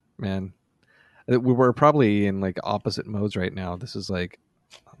man. We were probably in like opposite modes right now. This is like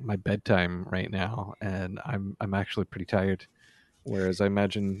my bedtime right now, and I'm actually pretty tired. Whereas I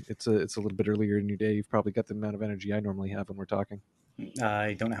imagine it's a little bit earlier in your day. You've probably got the amount of energy I normally have when we're talking.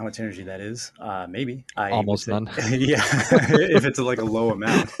 I don't know how much energy that is. Maybe I would Almost say, none. yeah, if it's like a low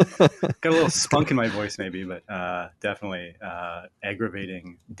amount. Got a little spunk in my voice, maybe, but definitely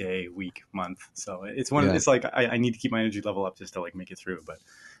aggravating day, week, month. So it's one. Yeah, It's like I need to keep my energy level up just to like make it through. But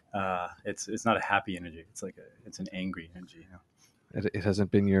it's not a happy energy. It's like it's an angry energy. it hasn't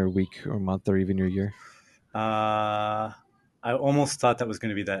been your week or month or even your year. I almost thought that was going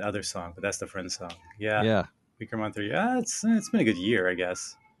to be that other song, but that's the Friends song. Yeah, Yeah. week or month or yeah, it's been a good year, I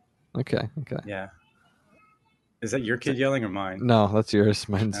guess. Okay. Okay. Yeah, is that your Is kid it- yelling or mine? no, that's yours.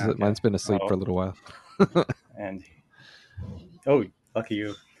 Okay. Mine's been asleep for Oh, a little while. and oh, lucky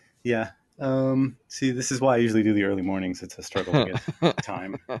you. Yeah. See, this is why I usually do the early mornings. It's a struggle to get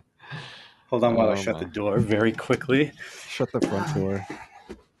time. Hold on while I Oh shut the my! door very quickly. Shut the front door.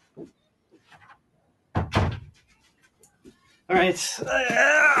 All right.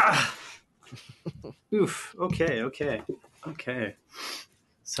 Oof. Okay. Okay. Okay.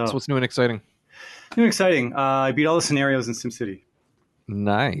 So So, what's new and exciting? new and exciting. I beat all the scenarios in SimCity.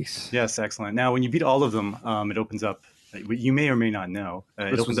 Nice. Yes, excellent. Now, when you beat all of them, it opens up. You may or may not know. It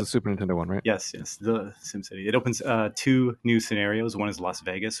This was opens the up. Super Nintendo one, right? Yes, yes, the SimCity. It opens two new scenarios. One is Las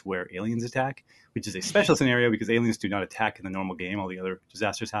Vegas, where aliens attack, which is a special scenario because aliens do not attack in the normal game. All the other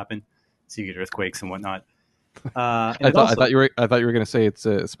disasters happen, so you get earthquakes and whatnot. And it I also, thought you were going to say it's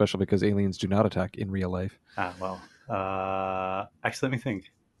special because aliens do not attack in real life. actually, let me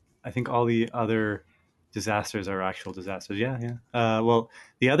think. I think all the other disasters are actual disasters. Yeah, yeah. Well,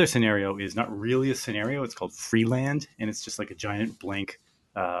 the other scenario is not really a scenario. It's called Freeland, and it's just like a giant blank.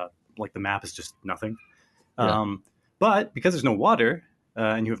 Like the map is just nothing. Yeah. But because there's no water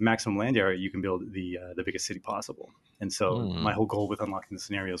and you have maximum land area, you can build the biggest city possible. And so my Mm. whole goal with unlocking the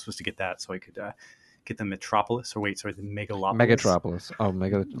scenarios was to get that, so I could get the metropolis, or wait, sorry, the megalopolis. Megatropolis. Oh,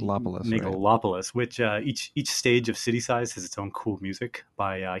 Megalopolis, right? Megalopolis, which each stage of city size has its own cool music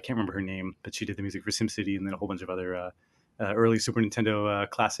by I can't remember her name, but she did the music for SimCity and then a whole bunch of other early Super Nintendo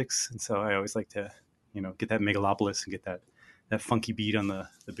classics. And so I always like to get that megalopolis and get that funky beat on the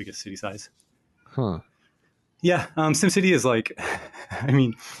biggest city size. Huh. Yeah, SimCity is like, I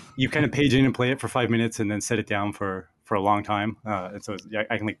mean, you kind of page in and play it for 5 minutes and then set it down for a long time, and so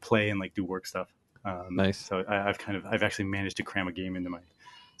I can like play and like do work stuff. Nice. So I've actually managed to cram a game into my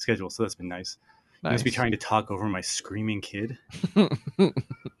schedule, so that's been nice. You must be Nice. trying to talk over my screaming kid.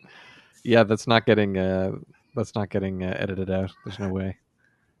 Yeah, that's not getting edited out. There's no way.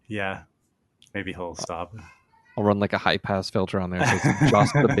 Yeah, maybe he'll stop. I'll run like a high pass filter on there so it's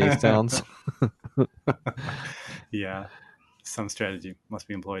just the bass sounds. Yeah, some strategy must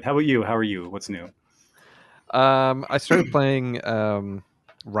be employed. How about you? How are you? What's new? I started playing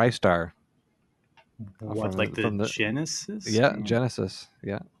Rystar What, like the from the Genesis game? Genesis.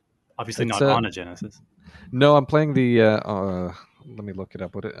 Yeah, Obviously it's not on a Genesis. no, I'm playing the. Let me look it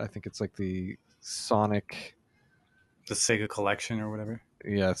up. I think it's like the Sonic. The Sega Collection or whatever.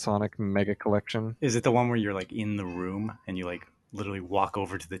 Yeah, Sonic Mega Collection. Is it the one where you're like in the room and you like literally walk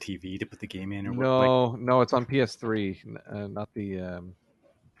over to the TV to put the game in, or what? Like, No, it's on PS3, not the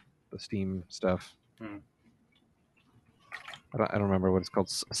Steam stuff. hmm. I don't remember what it's called.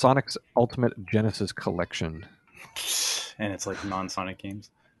 Sonic's Ultimate Genesis Collection. And it's like non-Sonic games.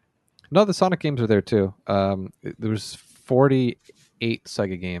 No, the Sonic games are there too. There's 48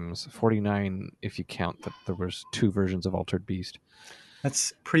 Sega games, 49 if you count that there was two versions of Altered Beast.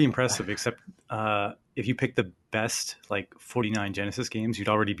 That's pretty impressive. Except if you pick the best like 49 Genesis games, you'd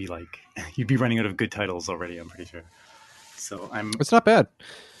already be like you'd be running out of good titles already. I'm pretty sure. So I'm It's not bad.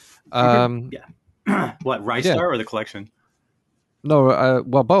 yeah. What, Yeah. Rystar or the collection? No,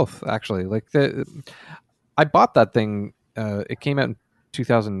 well, both actually. I bought that thing. It came out in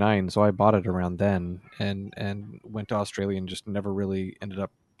 2009, so I bought it around then, and went to Australia and just never really ended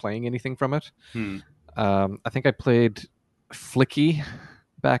up playing anything from it. Hmm. I think I played Flicky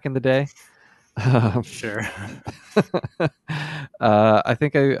back in the day. Sure. I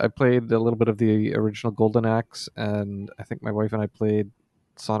think I played a little bit of the original Golden Axe, and I think my wife and I played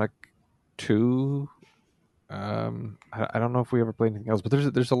Sonic 2. I don't know if we ever played anything else, but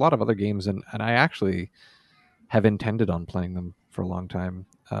there's a lot of other games, and I actually have intended on playing them for a long time.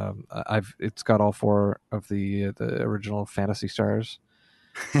 It's got all four of the original Fantasy Stars,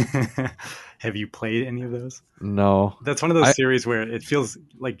 Have you played any of those? No, That's one of those I series where it feels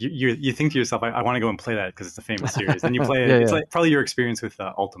like you think to yourself, I want to go and play that because it's a famous series. Then you play yeah, it. It's yeah, like probably your experience with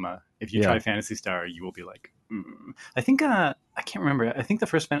Ultima. If you try yeah. Fantasy Star, you will be like, I think I can't remember. I think the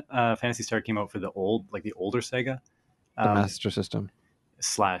first Fantasy Star came out for the older Sega. The Um, Master System.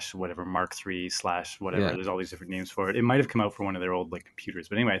 slash whatever Mark III slash whatever. Yeah, There's all these different names for it. It might have come out for one of their old like computers,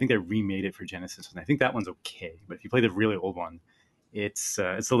 but anyway, I think they remade it for Genesis, and I think that one's okay. But if you play the really old one, it's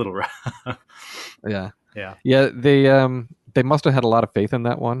a little rough. yeah, Yeah. yeah. They must have had a lot of faith in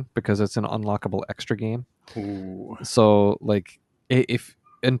that one because it's an unlockable extra game. Ooh. So like if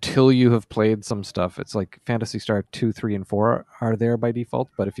until you have played some stuff, it's like Fantasy Star 2, 3, and 4 are there by default,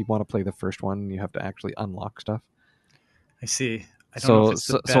 but if you want to play the first one, you have to actually unlock stuff. I see. I don't know if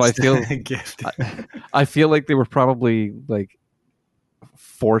So it's the so I best feel gift. I feel like they were probably like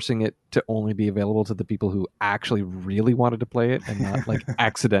forcing it to only be available to the people who actually really wanted to play it and not like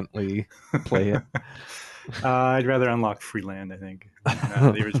accidentally play it. I'd rather unlock Freeland, I think,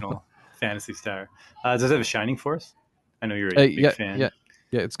 than the original Fantasy Star. Does it have a Shining Force? I know you're a big Yeah, fan. yeah,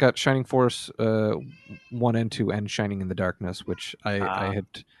 yeah. It's got Shining Force 1 and 2, and Shining in the Darkness, which Uh, I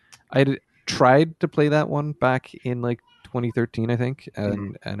had tried to play that one back in like 2013, I think,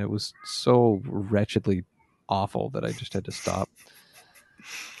 mhm. and it was so wretchedly awful that I just had to stop.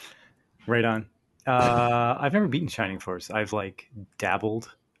 Right on. I've never beaten Shining Force. I've like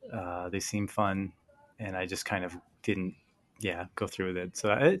dabbled. They seem fun, and I just kind of didn't, yeah, go through with it.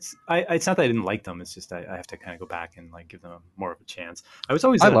 So it's not that I didn't like them. It's just I have to kind of go back and like give them more of a chance. I was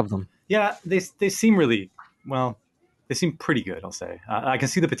always I love them. yeah, they seem really well. They seem pretty good. I'll say I can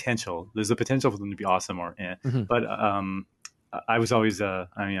see the potential. There's the potential for them to be awesome or Hmm. but I was always I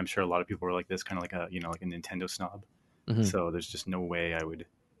mean I'm sure a lot of people were like this, kind of like a like a Nintendo snob. Hmm. So there's just no way I would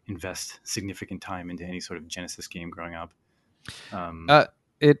invest significant time into any sort of Genesis game growing up. Um, Uh,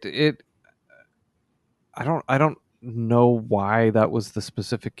 it I don't know why that was the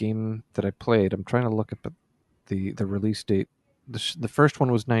specific game that I played. I'm trying to look up the release date. The first one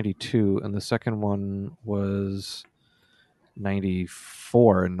was 92 and the second one was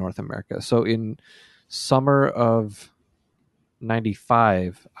 94 in North America. So in summer of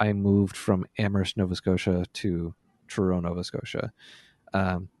 95 I moved from Amherst, Nova Scotia to Truro, Nova Scotia.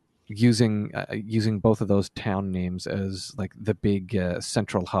 Um, using both of those town names as like the big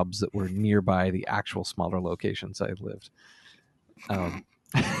central hubs that were nearby the actual smaller locations I lived. Um,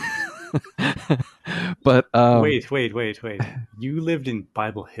 but wait. You lived in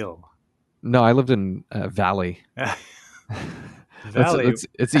Bible Hill. no, I lived in Valley. Valley.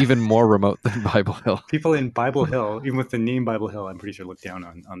 It's even more remote than Bible Hill. People in Bible Hill, even with the name Bible Hill, I'm pretty sure look down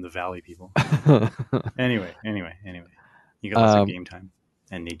on the Valley people. Anyway. You got lots of um, game time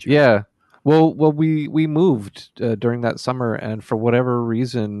and nature. yeah. We moved during that summer, and for whatever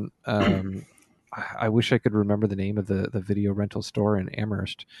reason, I wish I could remember the name of the video rental store in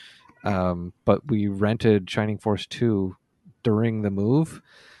Amherst. But we rented Shining Force 2 during the move.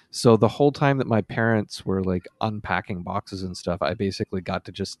 So the whole time that my parents were like unpacking boxes and stuff, I basically got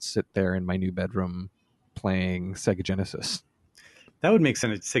to just sit there in my new bedroom playing Sega Genesis. That would make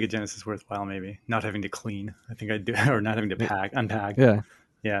Sega Genesis worthwhile, maybe not having to clean. I think I'd do, or not having to unpack. Yeah.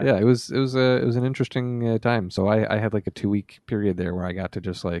 Yeah, Yeah, it was an interesting time. So I had like a 2 week period there where I got to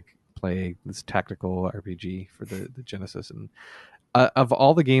just like play this tactical RPG for the Genesis, and of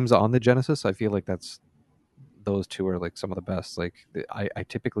all the games on the Genesis, I feel like that's those two are like some of the best. Like I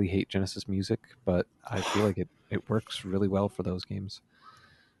typically hate Genesis music, but I feel like it works really well for those games.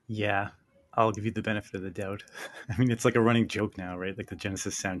 yeah. I'll give you the benefit of the doubt. I mean, it's like a running joke now, right? Like the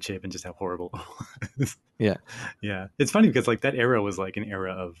Genesis sound chip and just how horrible it was. Yeah, Yeah, it's funny because like that era was like an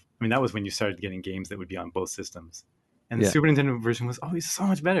era of. I mean, that was when you started getting games that would be on both systems, and the yeah, Super Nintendo version was always so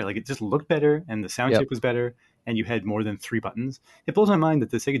much better. Like it just looked better, and the sound yep. chip was better, and you had more than three buttons. It blows my mind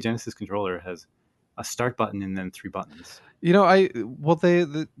that the Sega Genesis controller has a start button and then three buttons. You know,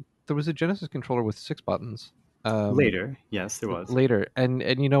 there was a Genesis controller with 6 buttons. Um, Later, yes, there was. later, and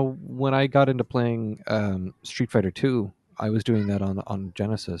you know when I got into playing Street Fighter 2, I was doing that on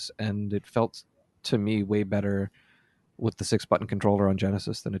Genesis, and it felt to me way better with the 6 button controller on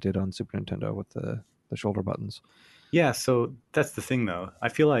Genesis than it did on Super Nintendo with the shoulder buttons. Yeah, so that's the thing though. I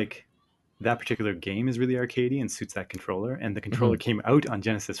feel like that particular game is really arcadey and suits that controller, and the controller Hmm. came out on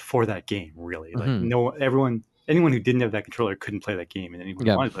Genesis for that game. Really, like Hmm. no anyone who didn't have that controller couldn't play that game, and anyone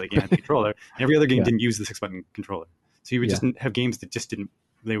who Yeah, wanted to play the game had the controller. And every other game yeah, didn't use the 6 button controller, so you would yeah. just have games that just didn't.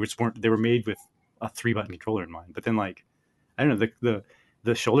 They were made with a 3 button controller in mind. But then like I don't know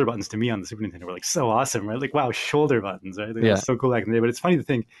the shoulder buttons to me on the Super Nintendo were like so awesome, right? Like wow, shoulder buttons, right? Like, that Yeah. was so cool back in the day. But it's funny to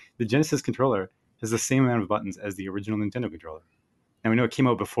think the Genesis controller has the same amount of buttons as the original Nintendo controller. Now we know it came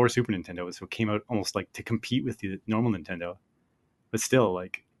out before Super Nintendo, so it came out almost like to compete with the normal Nintendo. But still,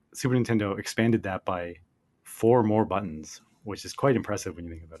 like Super Nintendo expanded that by 4 more buttons, which is quite impressive when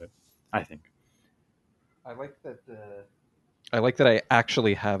you think about it. I think. I like that. I like that I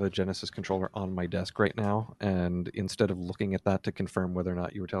actually have a Genesis controller on my desk right now, and instead of looking at that to confirm whether or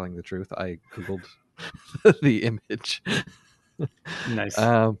not you were telling the truth, I googled the image. Nice.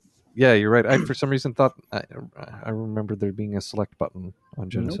 um, yeah, you're right. I for some reason thought I remember there being a select button on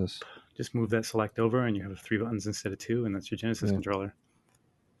Nope. Genesis. Just move that select over, and you have 3 buttons instead of two, and that's your Genesis Yeah, controller.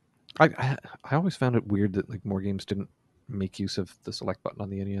 I always found it weird that like more games didn't make use of the select button on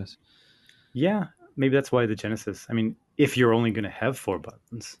the NES. Yeah, maybe that's why the Genesis. I mean, if you're only going to have 4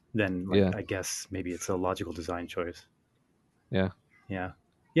 buttons, then like Yeah, I guess maybe it's a logical design choice. yeah. Yeah,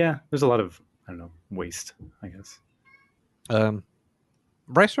 yeah. There's a lot of I don't know waste. I guess. Um,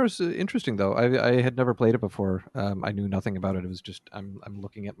 Rice Star's interesting though. I had never played it before. I knew nothing about it. It was just I'm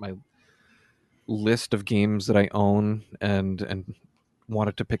looking at my list of games that I own and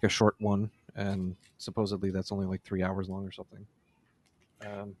wanted to pick a short one, and supposedly that's only like 3 hours long or something.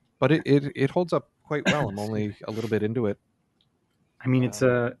 But it holds up quite well. I'm Excuse me. only a little bit into it. I mean, Um,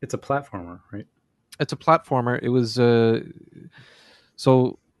 it's a platformer, right? it's a platformer. It was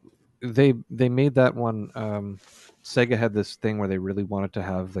so they made that one. Sega had this thing where they really wanted to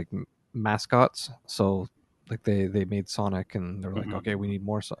have like mascots. So like they made Sonic, and they're like, Mm-hmm. okay, we need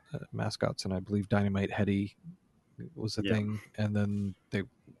more mascots. And I believe Dynamite Heady was the Yeah. thing, and then they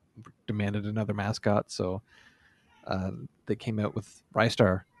demanded another mascot, so they came out with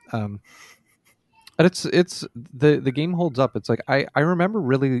Rystar. But it's the game holds up. It's like I remember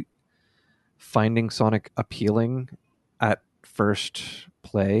really finding Sonic appealing at first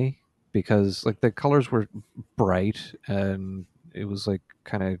play because like the colors were bright and it was like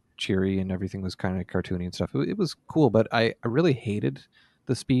kind of cheery and everything was kind of cartoony and stuff. It was cool, but I really hated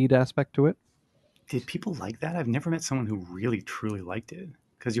the speed aspect to it. Did people like that? I've never met someone who really truly liked it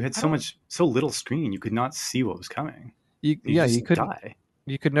because you had I so don't. much, so little screen, you could not see what was coming. You Yeah, just die.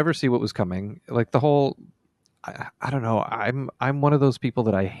 you could never see what was coming. Like the whole I don't know. I'm one of those people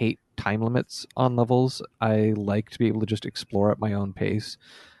that I hate time limits on levels. I like to be able to just explore at my own pace.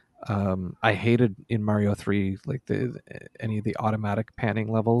 I hated in Mario 3 like the any of the automatic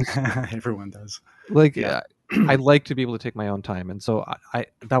panning levels. Everyone does. Like Yeah. I like to be able to take my own time, and so I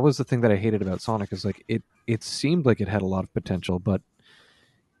that was the thing that I hated about Sonic is like it seemed like it had a lot of potential, but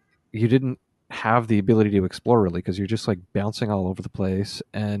you didn't have the ability to explore really because you're just like bouncing all over the place,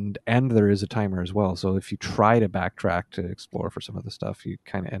 and there is a timer as well, so if you try to backtrack to explore for some of the stuff you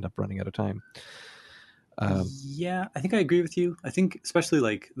kind of end up running out of time. um, Yeah, I think I agree with you. I think especially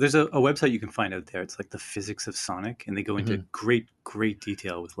like there's a website you can find out there. It's like the physics of Sonic, and they go into mhm, great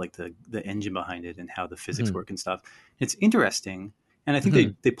detail with like the engine behind it and how the physics mhm, work and stuff. It's interesting, and I think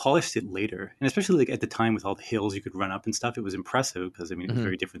mhm, they polished it later, and especially like at the time with all the hills you could run up and stuff, it was impressive because I mean it was mhm,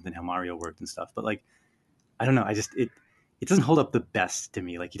 very different than how Mario worked and stuff. But like I don't know, I just it doesn't hold up the best to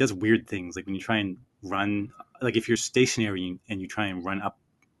me. Like he does weird things, like when you try and run, like if you're stationary and you try and run up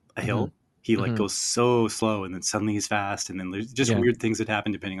a mhm, hill, he like mhm. goes so slow, and then suddenly he's fast, and then there's just Yeah. weird things that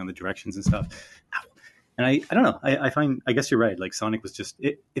happen depending on the directions and stuff. And I don't know. I find I guess you're right. Like Sonic was just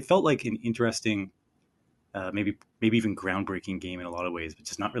it felt like an interesting, maybe even groundbreaking game in a lot of ways, but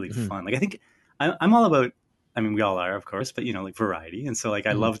just not really Mhm, fun. Like I think I'm all about. I mean, we all are, of course, but you know, like variety. And so, like,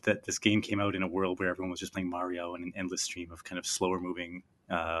 I mhm. loved that this game came out in a world where everyone was just playing Mario and an endless stream of kind of slower moving,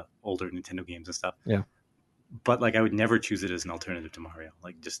 older Nintendo games and stuff. Yeah. But like I would never choose it as an alternative to Mario.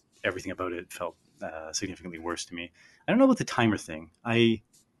 Like just everything about it felt significantly worse to me. I don't know about the timer thing. I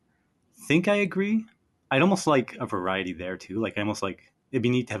think I agree. I'd almost like a variety there too. Like I almost like it'd be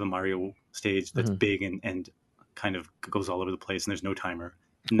neat to have a Mario stage that's Mhm. big and kind of goes all over the place and there's no timer.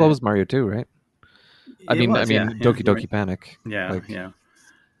 And Well, it then was Mario 2, right? it I was, yeah, mean, yeah, Doki you're right. Doki Panic. Yeah, Like, yeah.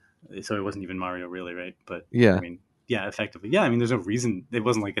 So it wasn't even Mario really, right? But I yeah. mean, yeah, effectively, yeah. I mean, there's no reason. It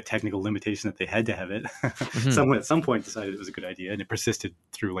wasn't like a technical limitation that they had to have it. Mhm. Someone at some point decided it was a good idea, and it persisted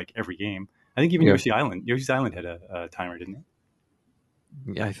through like every game. I think even Yeah. Yoshi's Island had a timer, didn't it?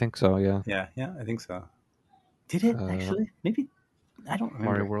 Yeah, I think so. Yeah. Yeah, yeah, I think so. Did it Uh, actually? Maybe I don't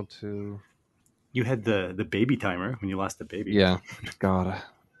Mario remember. World 2. You had the baby timer when you lost the baby. Yeah. God.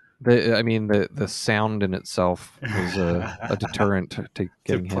 I mean, the sound in itself was a deterrent to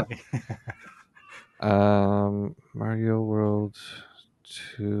To getting hit. play. Mario World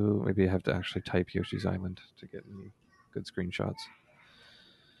 2. Maybe I have to actually type Yoshi's Island to get any good screenshots.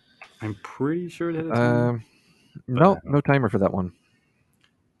 I'm pretty sure it had a timer, Um, but I no, don't know. no timer for that one.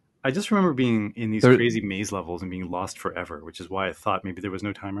 I just remember being in these There. crazy maze levels and being lost forever, which is why I thought maybe there was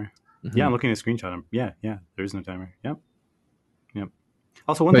no timer. Yeah, I'm Mhm. looking at a screenshot. Yeah, yeah, there is no timer. Yep. Yep.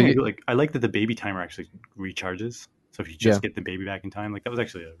 Also, one But thing I do like, I like that the baby timer actually recharges. So if you just yeah, get the baby back in time, like that was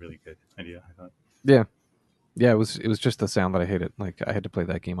actually a really good idea. I thought yeah, yeah. It was just the sound that I hated. Like I had to play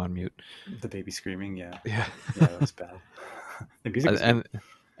that game on mute. the baby screaming, yeah, Yeah, yeah, that was bad. The music was good.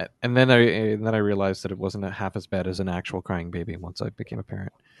 and and then I realized that it wasn't half as bad as an actual crying baby once I became a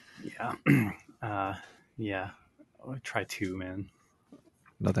parent. Yeah, uh, yeah. I try two, man.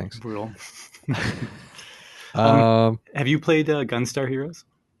 No thanks. Brutal. um, um, have you played Gunstar Heroes?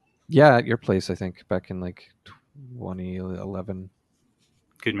 yeah, at your place, I think back in like 2011.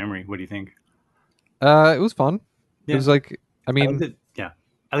 Good memory. What do you think? It was fun. It Yeah, was like, I I liked mean, it. Yeah,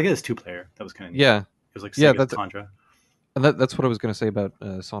 I like it as two player. That was kind of neat. yeah, It was like yeah. Sega's That's Contra. and that's what I was going to say about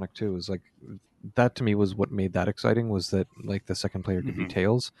Sonic 2. Is like that to me was what made that exciting was that like the second player could be Hmm.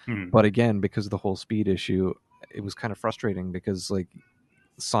 Tails, Hmm. but again because of the whole speed issue, it was kind of frustrating because like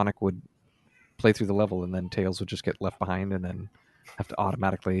Sonic would play through the level and then Tails would just get left behind and then have to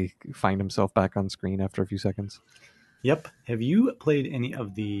automatically find himself back on screen after a few seconds. Yep. Have you played any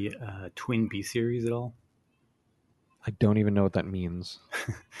of the Twin B series at all? I don't even know what that means.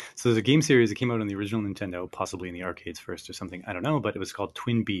 So there's a game series that came out on the original Nintendo, possibly in the arcades first or something. I don't know, but it was called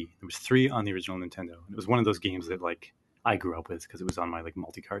Twin B. There was three on the original Nintendo. It was one of those games that like I grew up with because it was on my like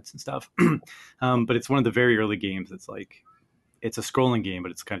multi carts and stuff. But it's one of the very early games that's like it's a scrolling game,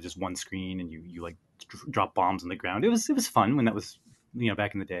 but it's kind of just one screen and you like drop bombs on the ground. It was fun when that was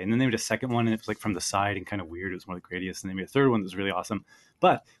back in the day. And then they made a second one and it was like from the side and kind of weird. It was one of the greatest. And they made a third one that was really awesome.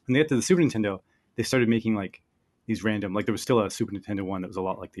 But when they got to the Super Nintendo, they started making like these random like there was still a Super Nintendo one that was a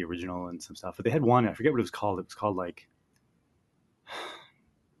lot like the original and some stuff. But they had one, I forget what it was called. It was called like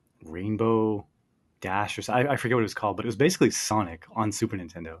Rainbow Dash or something. I forget what it was called, but it was basically Sonic on Super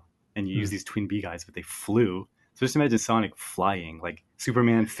Nintendo. And you use Hmm. these Twin B guys, but they flew. So just imagine Sonic flying, like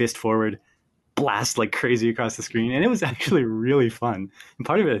Superman fist forward, blast like crazy across the screen, and it was actually really fun. And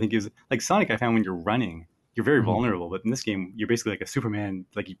part of it, I think, is like Sonic. I found when you're running, you're very Hmm. vulnerable, but in this game, you're basically like a Superman.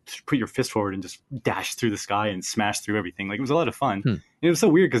 Like you put your fist forward and just dash through the sky and smash through everything. Like it was a lot of fun. Hmm. And it was so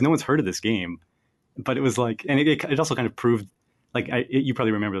weird because no one's heard of this game, but it was like, and it also kind of proved. Like you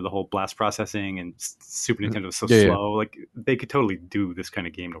probably remember the whole blast processing and Super Hmm. Nintendo was so Yeah, yeah. slow. Like they could totally do this kind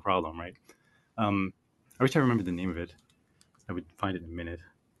of game, no problem, right? Um, I wish I remembered the name of it. I would find it in a minute.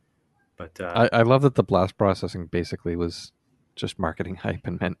 But I love that the blast processing basically was just marketing hype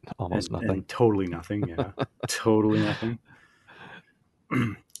and meant almost nothing. and totally nothing. Yeah, totally nothing.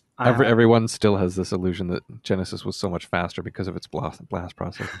 Everyone still has this illusion that Genesis was so much faster because of its blast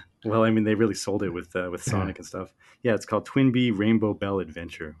processing. Well, I mean, they really sold it with Yeah. Sonic and stuff. Yeah, it's called Twin Bee Rainbow Bell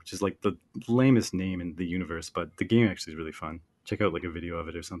Adventure, which is like the lamest name in the universe, but the game actually is really fun. Check out like a video of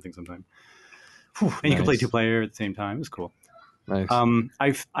it or something sometime. Whew. And you can play two Nice. player at the same time. It was cool. Nice.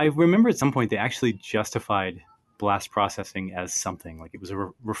 I remember at some point they actually justified blast processing as something like it was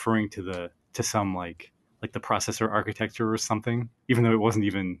referring to to some like the processor architecture or something, even though it wasn't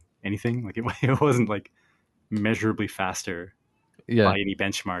even anything. Like it wasn't like measurably faster Yeah. by any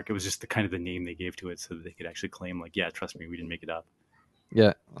benchmark. It was just the kind of the name they gave to it so that they could actually claim like, yeah, trust me, we didn't make it up.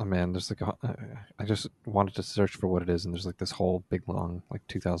 Yeah. Oh man, there's like I just wanted to search for what it is, and there's like this whole big long like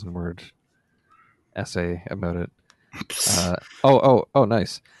 2,000 word essay about it. Oh,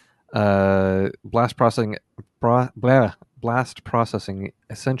 nice. Blast processing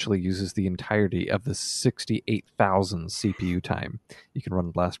essentially uses the entirety of the 68,000 CPU time you can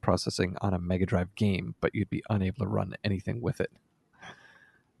run blast processing on a Mega Drive game, but you'd be unable to run anything with it.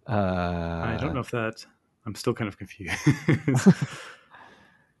 I don't Uh, know if that. I'm still kind of confused.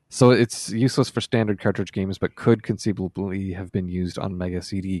 so it's useless for standard cartridge games, but could conceivably have been used on Mega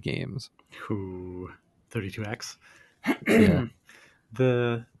CD games. Who 32X. Yeah,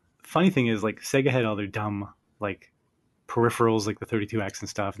 The funny thing is, like Sega had all their dumb like peripherals, like the 32X and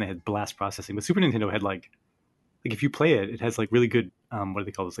stuff, and they had blast processing. But Super Nintendo had like if you play it, it has like really good what do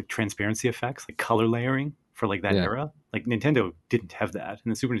they call this? Like transparency effects, like color layering for like that yeah, era. Like Nintendo didn't have that,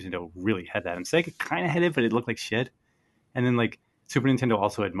 and the Super Nintendo really had that. And Sega kind of had it, but it looked like shit. And then like Super Nintendo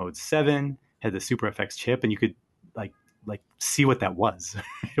also had Mode 7, had the Super FX chip, and you could like see what that was.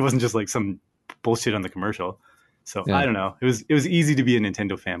 It wasn't just like some bullshit on the commercial. So I yeah. don't know. It was easy to be a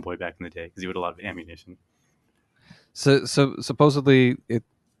Nintendo fanboy back in the day because you had a lot of ammunition. So supposedly it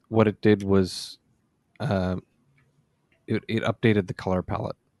what it did was um, it updated the color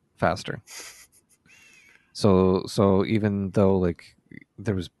palette faster. So even though like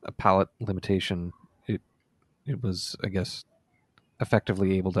there was a palette limitation, it was I guess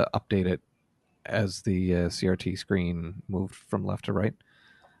effectively able to update it as the CRT screen moved from left to right.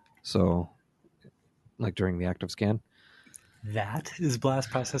 So like during the active scan. That is blast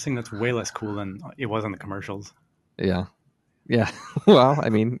processing. That's way less cool than it was on the commercials. Yeah, Yeah. Well, I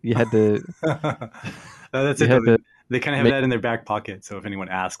mean, That's you it though. had to They kind of have make. that in their back pocket. So if anyone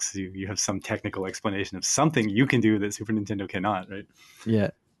asks you, you have some technical explanation of something you can do that Super Nintendo cannot, right? Yeah.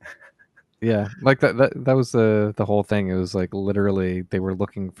 Yeah, like that was the whole thing. It was like literally they were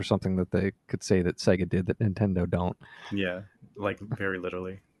looking for something that they could say that Sega did that Nintendo don't. Yeah, like very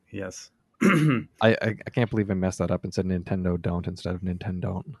literally. Yes. I can't believe I messed that up and said Nintendo don't instead of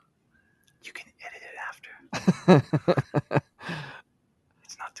Nintendo. You can edit it after.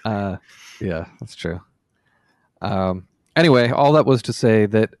 It's not too late. uh, yeah, that's true. Anyway, all that was to say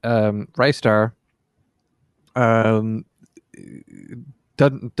that Rystar um,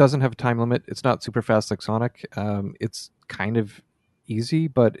 doesn't have a time limit. It's not super fast like Sonic. It's kind of easy,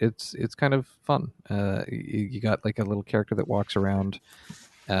 but it's kind of fun. You got like a little character that walks around,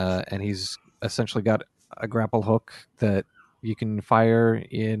 and he's essentially got a grapple hook that you can fire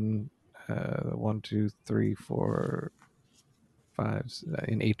in one, two, three, four, five,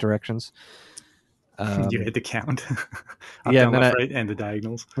 in 8 directions. You Um, hit the count up, yeah, down, and then left, right, and the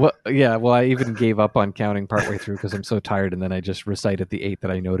diagonals. I even gave up on counting partway through because I'm so tired, and then I just recited the 8 that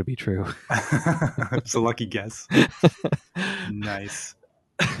I know to be true. It's a lucky guess. Nice.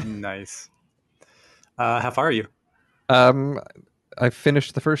 Nice. How far are you? um, I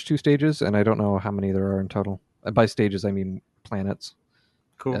finished the first 2 stages, and I don't know how many there are in total. By stages, I mean planets.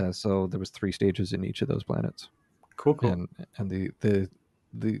 Cool. So there was 3 stages in each of those planets, Cool, cool. and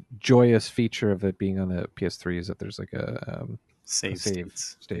the joyous feature of it being on the PS3 is that there's like a Save save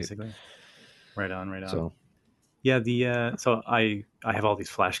states, state. basically. Right on, right on. So Yeah, the so I have all these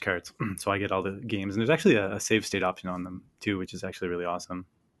flashcards, so I get all the games, and there's actually a save state option on them too, which is actually really awesome.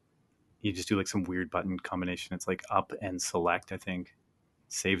 You just do like some weird button combination. It's like up and select, I think,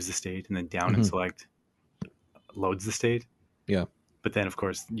 saves the state, and then down and mhm, select loads the state. yeah, But then, of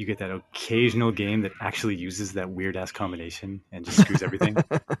course, you get that occasional game that actually uses that weird ass combination and just screws everything.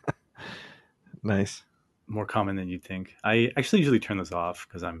 nice. More common than you'd think. I actually usually turn those off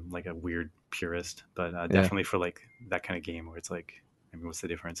because I'm like a weird purist, but Yeah, definitely for like that kind of game where it's like, I mean, what's the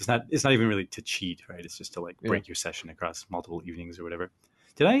difference? It's not even really to cheat, right? It's just to like yeah. break your session across multiple evenings or whatever.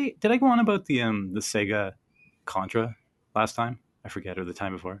 Did I go on about the Sega Contra last time? I forget, or the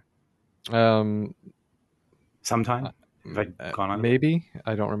time before. Um, Sometime have I gone on about it? maybe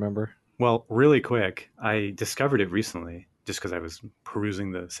I don't remember. Well, really quick, I discovered it recently just because I was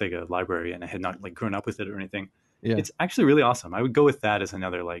perusing the Sega library and I had not like grown up with it or anything. Yeah. It's actually really awesome. I would go with that as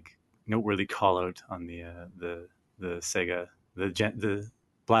another like noteworthy call out on the Sega the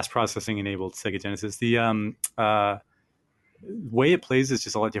blast processing enabled Sega Genesis. The way it plays is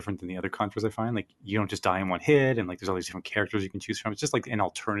just a lot different than the other Contras I find. Like you don't just die in one hit, and like there's all these different characters you can choose from. It's just like an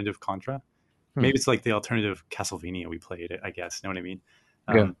alternative Contra. Hmm. Maybe it's like the alternative Castlevania we played. I guess, you know what I mean?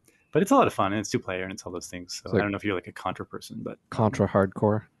 Yeah. But it's a lot of fun, and it's 2 player, and it's all those things. It's So I like don't know if you're like a Contra person, but Contra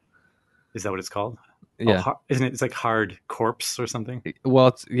Hardcore. is that what it's called? Oh, Yeah. isn't it? It's like Hard Corpse or something. Well,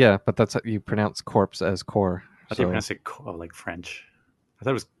 it's yeah, but that's how you pronounce corpse as core. I think you So pronounce it like French. I thought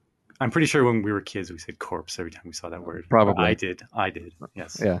it was. I'm pretty sure when we were kids we said corpse every time we saw that word. Or I probably, did. I did.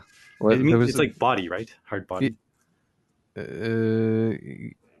 Yes. yeah. It Well, there means was it's like body, right? Hard body, uh,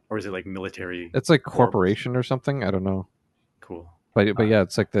 or is it like military it's like corpse? corporation or something. I don't know, Cool. but yeah,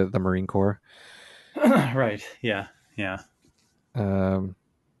 it's like the Marine Corps. Right. Yeah. Yeah. Um,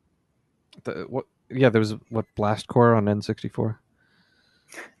 what? Yeah, there was what Blast Corps on N64.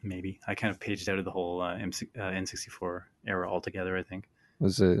 Maybe I kind of paged out of the whole N64 era altogether. I think. It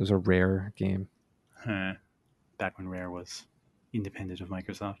was a rare game. Back when Rare was independent of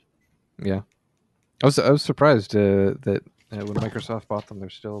Microsoft. Yeah, I was surprised that when Microsoft bought them, they're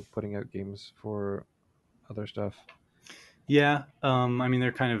still putting out games for other stuff. Yeah, I mean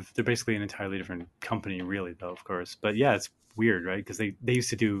they're basically an entirely different company, really, though, of course. But yeah, it's weird, right? Because they used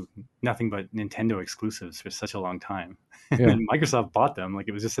to do nothing but Nintendo exclusives for such a long time, and Yeah, then Microsoft bought them. Like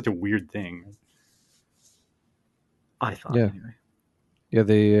it was just such a weird thing. I thought, yeah, anyway. yeah.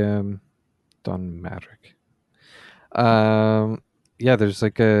 They done Magic. Um, yeah, there's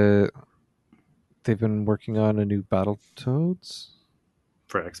like a they've been working on a new Battletoads.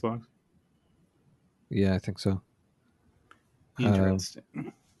 For Xbox, Yeah, I think so. Um,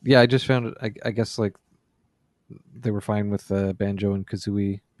 interesting. yeah, I just found it. I guess like they were fine with Banjo and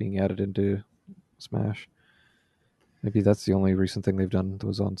Kazooie being added into Smash. Maybe that's the only recent thing they've done that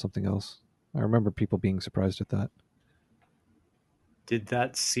was on something else. I remember people being surprised at that. Did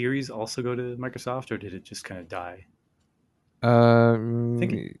that series also go to Microsoft, or did it just kind of die? I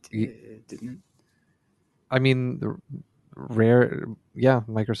think it Um, did, didn't it? I mean, Rare. Yeah,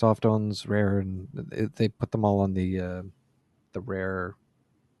 Microsoft owns Rare, and they put them all on the Rare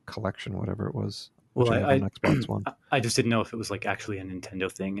collection, whatever it was. Well, which I have on Xbox One. I just didn't know if it was like actually a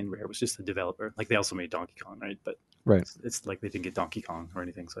Nintendo thing and Rare was just the developer. Like they also made Donkey Kong, right? But Right. it's like they didn't get Donkey Kong or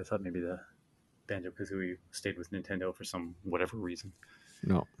anything. So I thought maybe the Banjo Kazooie stayed with Nintendo for some whatever reason.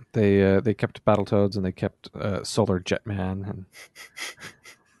 No, they kept Battletoads and they kept Solar Jetman and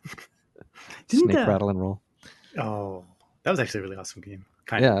Didn't Snake Rattle and Roll. Oh, that was actually a really awesome game.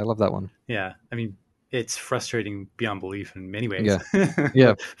 Kind Yeah, of. I love that one. Yeah. I mean, it's frustrating beyond belief in many ways, Yeah,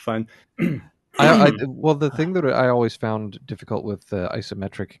 yeah. but fun. Well, the thing that I always found difficult with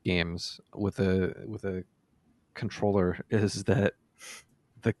isometric games with a controller is that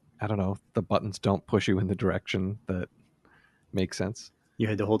the I don't know, the buttons don't push you in the direction that makes sense. You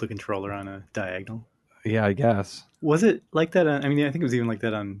had to hold the controller on a diagonal. Yeah, I guess. Was it like that? I mean, I think it was even like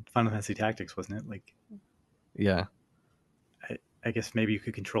that on Final Fantasy Tactics, wasn't it? Like, Yeah. I guess maybe you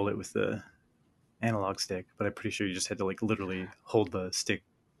could control it with the analog stick, but I'm pretty sure you just had to like literally hold the stick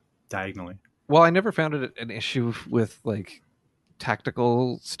diagonally. Well, I never found it an issue with like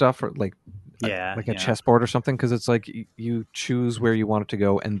tactical stuff or Yeah, like a yeah, chessboard or something because it's like you choose where you want it to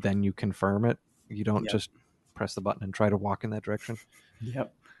go and then you confirm it. You don't yep, just press the button and try to walk in that direction.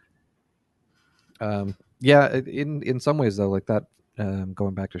 yep. Yeah, in some ways though, like that,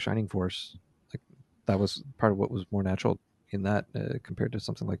 going back to Shining Force, like that was part of what was more natural in that compared to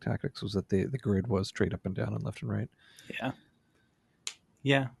something like Tactics was that the grid was straight up and down and left and right. Yeah,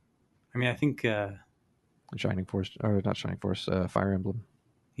 yeah. I mean, I think, Shining Force or not Shining Force, Fire Emblem.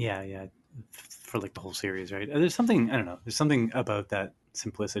 yeah, yeah. For like the whole series, right? There's something I don't know. There's something about that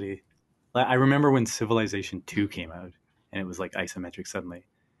simplicity. Like, I remember when Civilization 2 came out, and it was like isometric suddenly,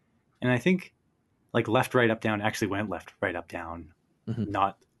 and I think like left, right, up, down actually went left, right, up, down, Hmm.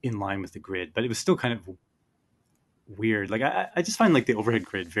 not in line with the grid, but it was still kind of weird. Like I just find like the overhead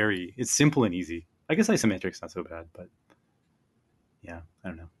grid very it's simple and easy. I guess isometric's not so bad, but yeah, I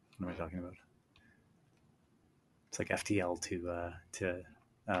don't know. What am I talking about? It's like FTL to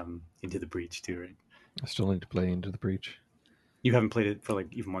Into the Breach too, right? I still need to play Into the Breach. You haven't played it for like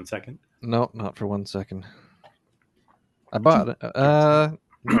even 1 second. No, not for 1 second. I Did you bought it. get it?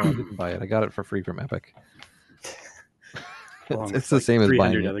 No, I didn't buy it. I got it for free from Epic. Along It's with the like same as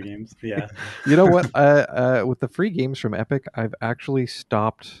buying 300 it. other games. Yeah. You know what? With the free games from Epic, I've actually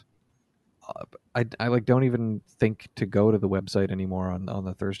stopped. I like don't even think to go to the website anymore on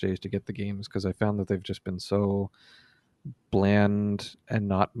the Thursdays to get the games because I found that they've just been so bland and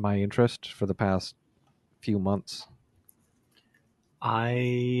not my interest for the past few months.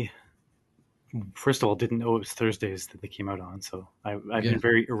 I first of all didn't know it was Thursdays that they came out on, so I've Yeah. been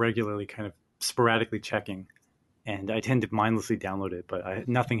very irregularly kind of sporadically checking, and I tend to mindlessly download it, but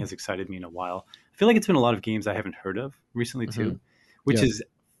nothing has excited me in a while. I feel like it's been a lot of games I haven't heard of recently Hmm. too, which Yeah. is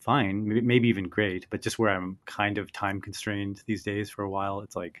fine, maybe even great, but just where I'm kind of time constrained these days for a while,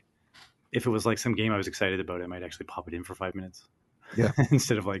 it's like if it was like some game I was excited about, I might actually pop it in for 5 minutes Yeah.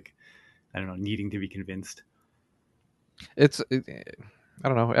 instead of like I don't know needing to be convinced. I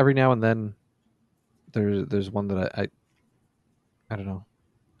don't know. Every now and then there's one that I don't know.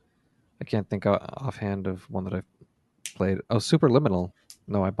 I can't think offhand of one that I've played. Oh, Superliminal.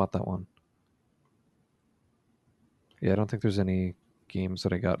 No, I bought that one. Yeah, I don't think there's any games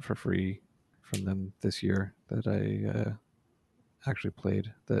that I got for free from them this year that I actually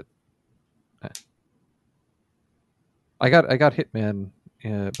played. That I got Hitman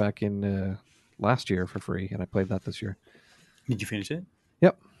back in last year for free, and I played that this year. Did you finish it?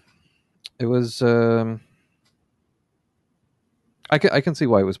 Yep, it was. I can see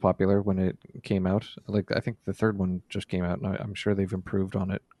why it was popular when it came out. Like I think the third one just came out, and I'm sure they've improved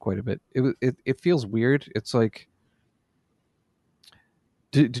on it quite a bit. It feels weird. It's like,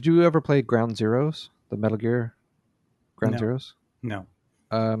 did you ever play Ground Zeroes, the Metal Gear Ground No, Zeroes? no.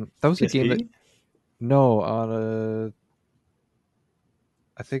 That was a game that PSP? no on a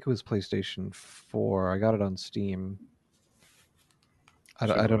I think it was PlayStation 4. I got it on Steam.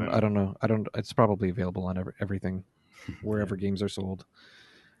 So I don't know. I don't. It's probably available on everything yeah. wherever games are sold.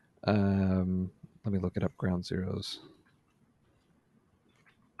 Let me look it up. Ground Zeroes.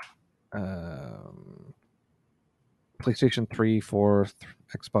 Um, PlayStation 3, 4,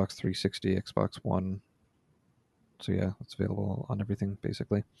 Xbox 360, Xbox One. So yeah, it's available on everything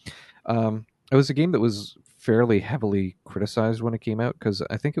basically. It was a game that was fairly heavily criticized when it came out because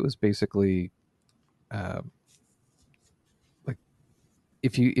I think it was basically uh, like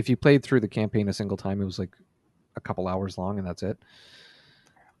if you played through the campaign a single time, it was like a couple hours long and that's it.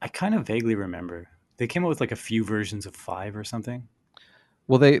 I kind of vaguely remember they came out with like a few versions of 5 or something.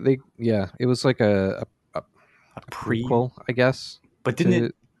 Well, they yeah, it was like A a pre, prequel, I guess. but To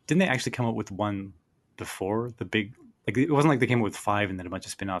didn't they actually come out with one before the big? Like it wasn't like they came up with five and then a bunch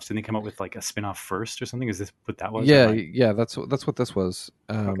of spin-offs. Didn't they come up with like a spin-off first or something? Is this what that was, or Yeah, am I? yeah, that's what this was.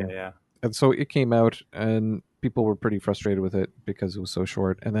 Okay, yeah. And so it came out, and people were pretty frustrated with it because it was so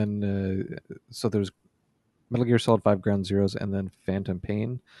short. And then, so there's Metal Gear Solid 5 Ground Zeroes, and then Phantom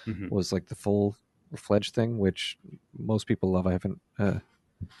Pain Hmm. was like the full fledged thing, which most people love. I haven't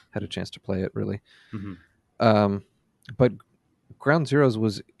had a chance to play it really. Hmm. Um, but Ground Zeroes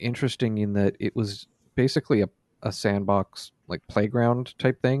was interesting in that it was basically a sandbox, like playground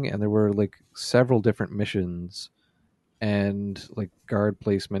type thing, and there were like several different missions, and like guard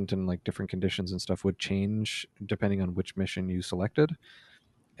placement and like different conditions and stuff would change depending on which mission you selected.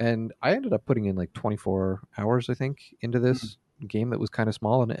 And I ended up putting in like 24 hours, I think, into this game that was kind of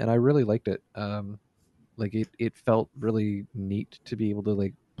small, and I really liked it. Like it felt really neat to be able to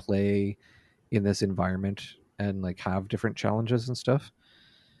like play in this environment and like have different challenges and stuff.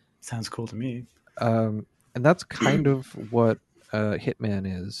 Sounds cool to me. um, and that's kind of what Hitman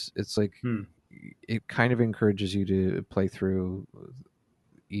is. It's like Hmm. it kind of encourages you to play through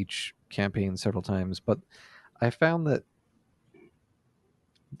each campaign several times, but I found that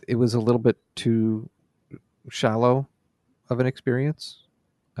it was a little bit too shallow of an experience.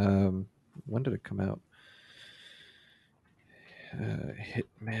 When did it come out?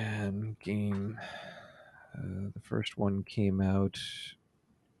 Hitman game. The first one came out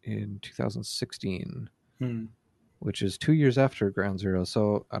in 2016, Hmm. which is 2 years after Ground Zero.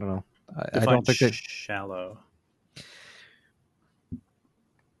 So I don't know. I Define don't think that shallow.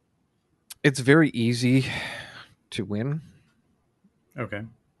 it's very easy to win. Okay.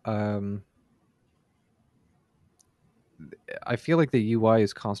 Um, I feel like the UI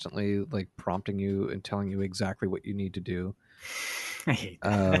is constantly like prompting you and telling you exactly what you need to do. I hate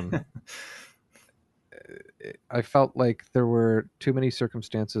Um, that. I felt like there were too many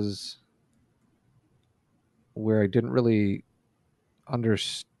circumstances where I didn't really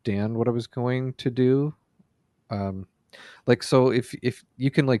understand what I was going to do. Um, like so, if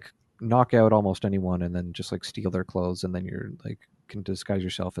you can like knock out almost anyone and then just like steal their clothes and then you're like can disguise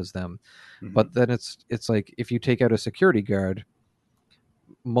yourself as them, Hmm. but then it's like if you take out a security guard,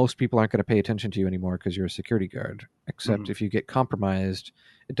 most people aren't going to pay attention to you anymore because you're a security guard. Except Hmm. if you get compromised,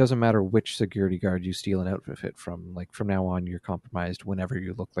 it doesn't matter which security guard you steal an outfit from. Like from now on, you're compromised whenever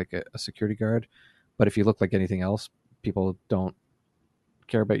you look like a security guard. But if you look like anything else, people don't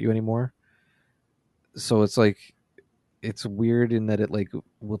care about you anymore. So it's like it's weird in that it like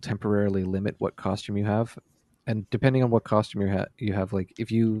will temporarily limit what costume you have, and depending on what costume you have, like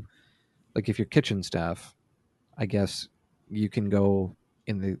if you're kitchen staff, I guess you can go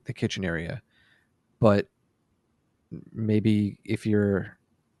in the kitchen area, but maybe if you're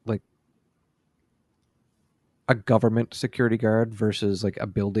like a government security guard versus like a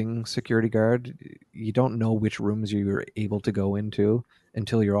building security guard, you don't know which rooms you're able to go into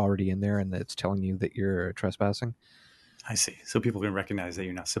until you're already in there and it's telling you that you're trespassing. I see. So people can recognize that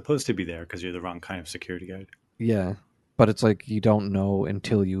you're not supposed to be there because you're the wrong kind of security guard. Yeah. But it's like you don't know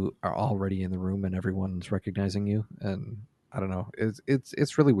until you are already in the room and everyone's recognizing you. And I don't know.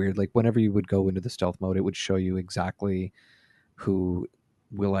 It's really weird. Like whenever you would go into the stealth mode, it would show you exactly who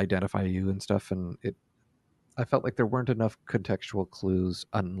will identify you and stuff. And it I felt like there weren't enough contextual clues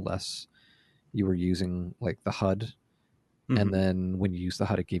unless you were using like the HUD. And Hmm. then when you use the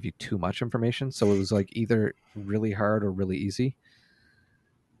HUD, it gave you too much information. So it was like either really hard or really easy.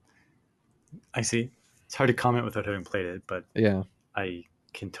 I see. It's hard to comment without having played it, but Yeah. I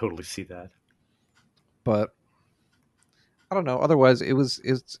can totally see that. But I don't know. Otherwise, it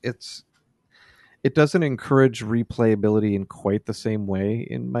doesn't encourage replayability in quite the same way,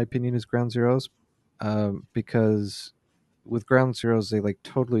 in my opinion, as Ground Zeroes, because with Ground Zeroes they like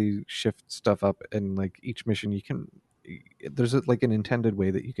totally shift stuff up, and like each mission you can there's like an intended way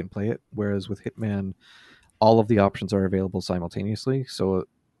that you can play it, whereas with Hitman all of the options are available simultaneously, so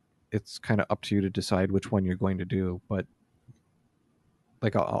it's kind of up to you to decide which one you're going to do. But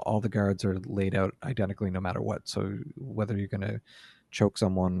like all the guards are laid out identically no matter what, so whether you're going to choke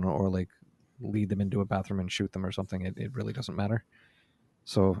someone or like lead them into a bathroom and shoot them or something, it really doesn't matter.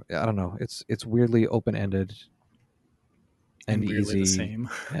 So I don't know, it's weirdly open-ended and And weirdly the easy. same.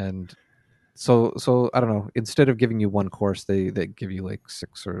 And so I don't know, instead of giving you one course, they give you like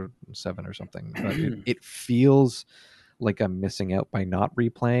six or seven or something, but it feels like I'm missing out by not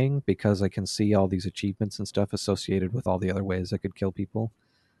replaying because I can see all these achievements and stuff associated with all the other ways I could kill people.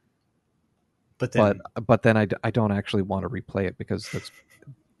 But but then but then I don't actually want to replay it because that's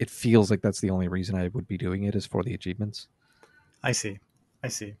it feels like that's the only reason I would be doing it is for the achievements. I see. I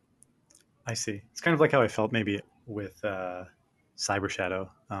see. I see. It's kind of like how I felt maybe with Cyber Shadow.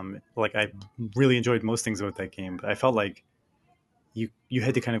 Like I really enjoyed most things about that game, but I felt like you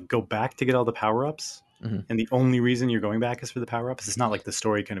had to kind of go back to get all the power ups, Hmm. and the only reason you're going back is for the power ups. It's not like the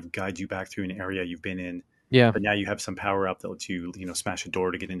story kind of guides you back through an area you've been in, Yeah. but now you have some power up that lets you smash a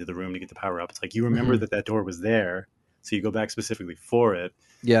door to get into the room to get the power up. It's like you remember Hmm. that that door was there, so you go back specifically for it.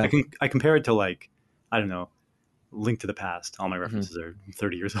 Yeah. I compare it to like I don't know Link to the Past. All my Hmm. references are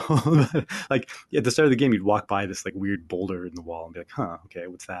 30 years old. Like at the start of the game, you'd walk by this like weird boulder in the wall and be like, "Huh, okay,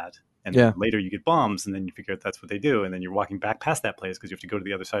 what's that?" And then Yeah. later you get bombs, and then you figure out that's what they do, and then you're walking back past that place because you have to go to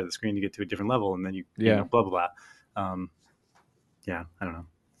the other side of the screen to get to a different level, and then Yeah. blah blah blah. Yeah, I don't know,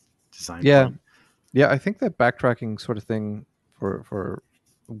 design Yeah. poorly. Yeah. I think that backtracking sort of thing for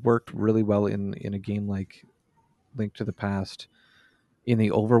worked really well in a game like Link to the Past. In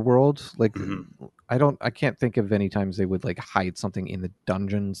the overworld, like Mm-hmm. I can't think of any times they would like hide something in the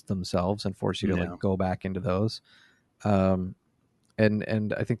dungeons themselves and force you to like No, go back into those. Um,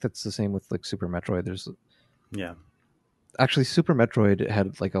 and I think that's the same with like Super Metroid. There's yeah, actually Super Metroid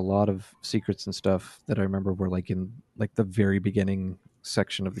had like a lot of secrets and stuff that I remember were like in like the very beginning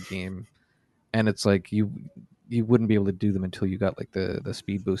section of the game, and it's like you wouldn't be able to do them until you got like the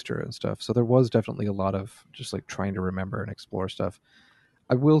speed booster and stuff. So there was definitely a lot of just like trying to remember and explore stuff.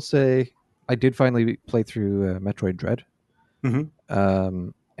 I will say I did finally play through Metroid Dread, mm-hmm.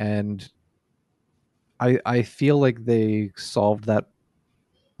 and I feel like they solved that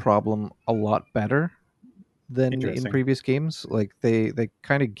problem a lot better than in Interesting. previous games. Like they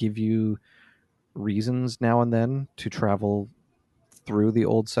kind of give you reasons now and then to travel through the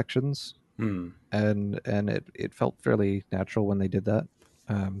old sections, Hmm. and it felt fairly natural when they did that.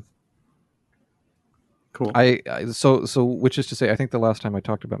 Um, Cool. so which is to say, I think the last time I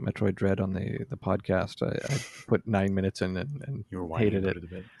talked about Metroid Dread on the podcast, I put 9 minutes in and You were whining hated about it. it a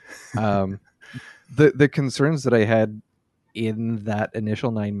bit. Um, the concerns that I had in that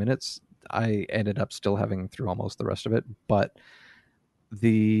initial 9 minutes, I ended up still having through almost the rest of it. But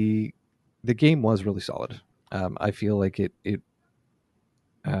the the game was really solid. I feel like it.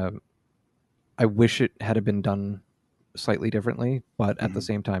 Um, I wish it had been done slightly differently, but at the Mm-hmm.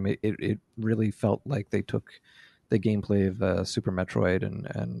 same time, it really felt like they took the gameplay of Super Metroid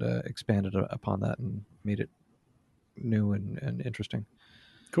and expanded upon that and made it new and interesting.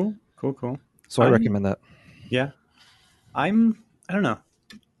 Cool. Cool. Cool. So I I recommend that. Yeah. I don't know.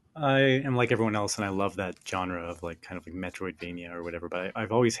 I am like everyone else, and I love that genre of like kind of like Metroidvania or whatever. But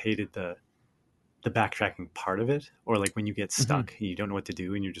I've always hated the backtracking part of it, or like when you get Hmm. stuck and you don't know what to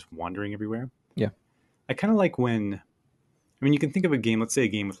do and you're just wandering everywhere. Yeah. I kind of like when I mean you can think of a game, let's say a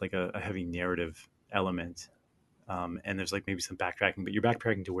game with like a heavy narrative element, and there's like maybe some backtracking, but you're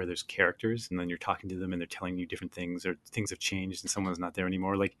backtracking to where there's characters, and then you're talking to them and they're telling you different things, or things have changed and someone's not there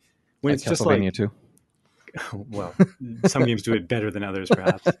anymore. Like when Like it's just Castlevania like too. well, some games do it better than others,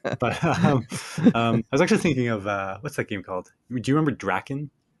 perhaps. But I was actually thinking of what's that game called? Do you remember Draken?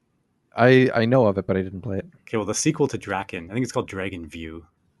 I know of it, but I didn't play it. Okay, well, the sequel to Draken, I think it's called Dragon View.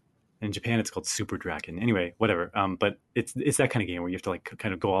 In Japan, it's called Super Draken. Anyway, whatever. But it's that kind of game where you have to like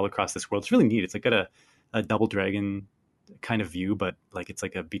kind of go all across this world. It's really neat. It's like got a double dragon kind of view, but like it's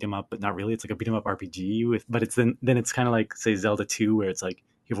like a beat 'em up, but not really. It's like a beat 'em up RPG with, but it's then it's kind of like say Zelda 2, where it's like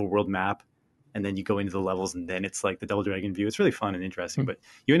you have a world map, and then you go into the levels, and then it's like the double dragon view. It's really fun and interesting, Hmm. but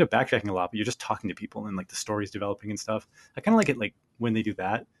you end up backtracking a lot. But you're just talking to people, and like the story's developing and stuff. I kind of like it like when they do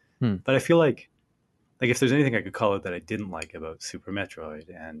that, Hmm. but I feel like if there's anything I could call it that I didn't like about Super Metroid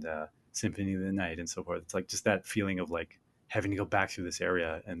and Symphony of the Night and so forth, it's like just that feeling of like having to go back through this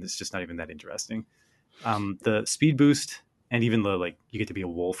area and it's just not even that interesting. The speed boost and even the like you get to be a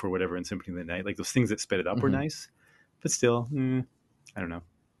wolf or whatever in Symphony of the Night, like those things that sped it up were Hmm. nice, but still, I don't know.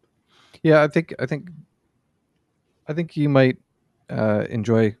 Yeah, I think you might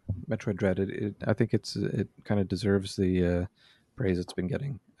enjoy Metroid Dread. I think it kind of deserves the praise it's been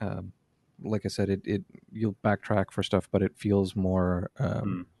getting. Like I said, it you'll backtrack for stuff, but it feels more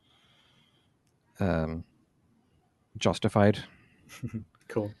Hmm. um, justified.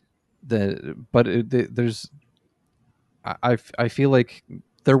 Cool. But there's I feel like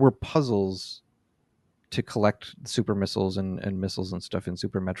there were puzzles to collect super missiles and missiles and stuff in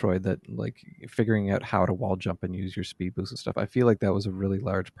Super Metroid that like figuring out how to wall jump and use your speed boost and stuff. I feel like that was a really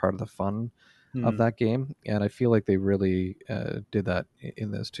large part of the fun of Hmm. that game, and I feel like they really did that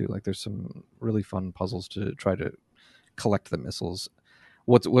in this too. Like there's some really fun puzzles to try to collect the missiles.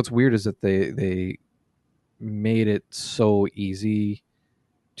 What's weird is that they made it so easy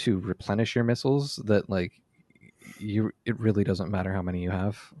to replenish your missiles that like you it really doesn't matter how many you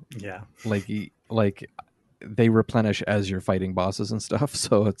have. Yeah. Like they replenish as you're fighting bosses and stuff.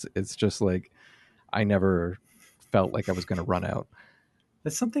 So it's just like I never felt like I was going to run out.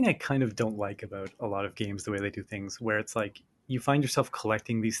 That's something I kind of don't like about a lot of games, the way they do things, where it's like you find yourself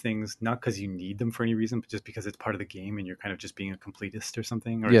collecting these things not because you need them for any reason, but just because it's part of the game and you're kind of just being a completist or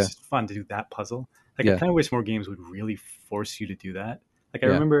something, or it's Yeah, just fun to do that puzzle. Like I yeah, kind of wish more games would really force you to do that. Like I yeah,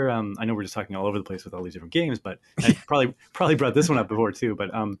 remember, I know we're just talking all over the place with all these different games, but I probably brought this one up before too. But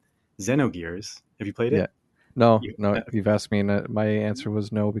Xenogears, have you played yeah. it? No, You, no, you've asked me, and my answer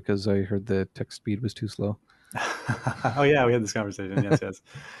was no because I heard the text speed was too slow. oh yeah, we had this conversation. Yes, yes.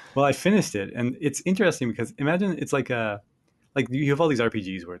 Well, I finished it, and it's interesting because imagine it's like you have all these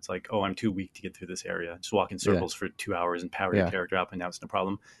RPGs where it's like, oh, I'm too weak to get through this area. Just walk in Yeah, circles for 2 hours and power your yeah, character up, and now it's no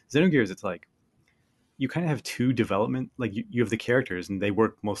problem. Xenogears, it's like you kind of have two development. Like you have the characters, and they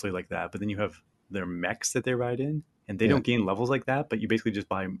work mostly like that, but then you have their mechs that they ride in, and they yeah, don't gain levels like that. But you basically just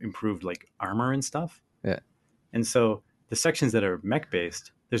buy improved like armor and stuff. yeah. And so the sections that are mech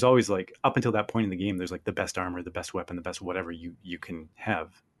based, there's always like up until that point in the game, there's like the best armor, the best weapon, the best whatever you can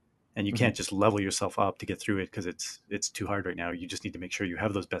have, and you Hmm. can't just level yourself up to get through it because it's too hard right now. You just need to make sure you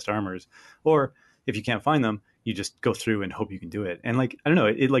have those best armors, or if you can't find them, you just go through and hope you can do it. And like I don't know,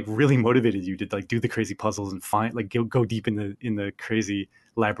 it like really motivated you to like do the crazy puzzles and find like go deep in the crazy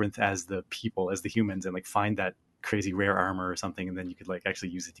labyrinth as the people, as the humans, and like find that crazy rare armor or something, and then you could like actually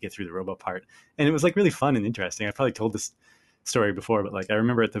use it to get through the robot part. And it was like really fun and interesting. I probably told this story before, but like I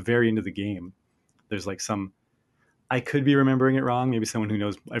remember at the very end of the game, there's like some, I could be remembering it wrong. Maybe someone who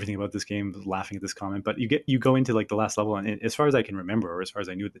knows everything about this game is laughing at this comment, but you go into like the last level, and as far as I can remember, or as far as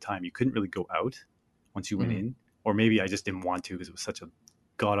I knew at the time, you couldn't really go out once you went Hmm. in, or maybe I just didn't want to because it was such a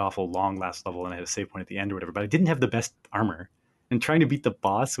god awful long last level, and I had a save point at the end or whatever. But I didn't have the best armor, and trying to beat the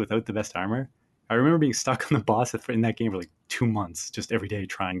boss without the best armor. I remember being stuck on the boss in that game for like 2 months, just every day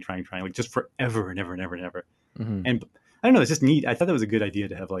trying, like just forever and ever and ever and ever. Hmm. And I don't know, it's just neat. I thought that was a good idea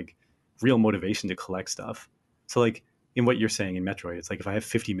to have like real motivation to collect stuff. So like in what you're saying in Metroid, it's like if I have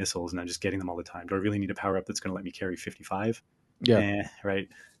 50 missiles and I'm just getting them all the time, do I really need a power up that's going to let me carry 55? Yeah, Right.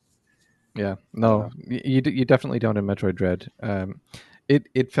 yeah. I don't No, know. you definitely don't in Metroid Dread.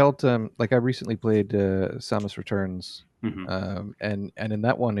 It felt like I recently played Samus Returns, Mm-hmm. and in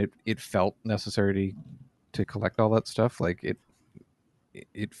that one it felt necessary to collect all that stuff. Like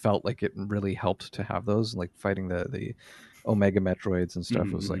it felt like it really helped to have those. Like fighting the Omega Metroids and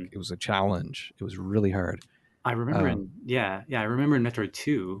stuff was Mm-hmm. like it was a challenge. It was really hard. I remember Um, in I remember in Metroid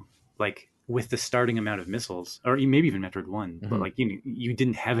 2, like with the starting amount of missiles, or maybe even Metroid 1, but mhm, like you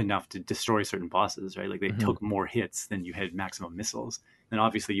didn't have enough to destroy certain bosses, right? Like they mhm, took more hits than you had maximum missiles. And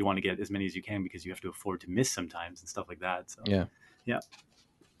obviously you want to get as many as you can because you have to afford to miss sometimes and stuff like that. So yeah. yeah.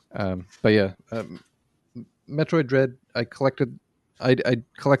 But yeah, Metroid Dread. I collected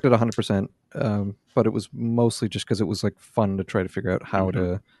 100%, but it was mostly just because it was like fun to try to figure out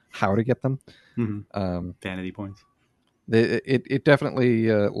Mm-hmm. how to get them. Mm-hmm. Um, Vanity points. it definitely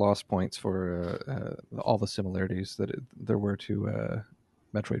lost points for all the similarities that there were to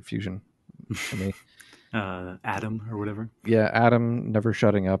Metroid Fusion for me. Adam or whatever. Yeah, Adam never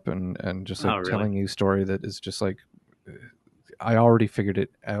shutting up and just like Oh, really? telling you a story that is just like I already figured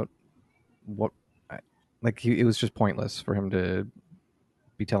it out. What I, like it was just pointless for him to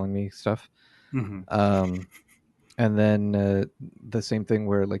be telling me stuff. Mm-hmm. Um, and then the same thing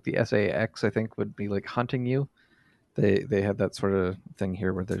where like the SAX I think would be like hunting you. They had that sort of thing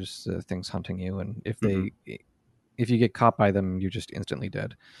here where there's things hunting you, and Mm-hmm. if you get caught by them, you're just instantly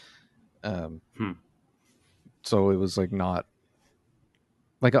dead. Um, Hmm. so it was like not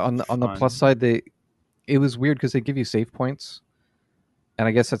like on the plus Fun. side they it was weird because they give you save points, and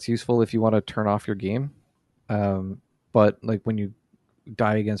I guess that's useful if you want to turn off your game. Um, but like when you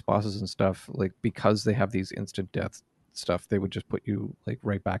die against bosses and stuff, like because they have these instant death stuff, they would just put you like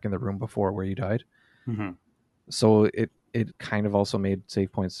right back in the room before where you died. Mm-hmm. So it kind of also made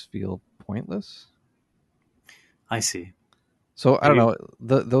save points feel pointless. I see. So I Are don't you? know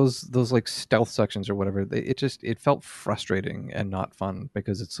those like stealth sections or whatever. It felt frustrating and not fun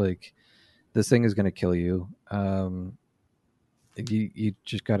because it's like this thing is going to kill you. You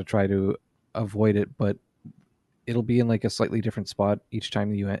just got to try to avoid it, but it'll be in like a slightly different spot each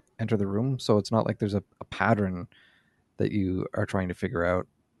time you enter the room. So it's not like there's a pattern that you are trying to figure out.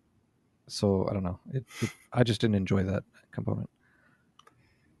 So I don't know. I just didn't enjoy that component.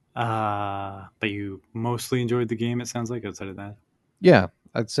 But you mostly enjoyed the game. It sounds like outside of that. Yeah,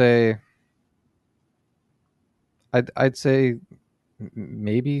 I'd say I'd say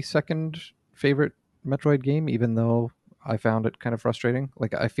maybe second favorite Metroid game, even though I found it kind of frustrating.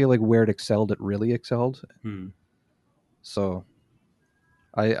 Like I feel like where it excelled, it really excelled. Hmm. So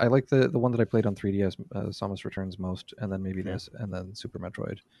I like the one that I played on 3DS, Samus Returns most, and then maybe Yeah. this, and then Super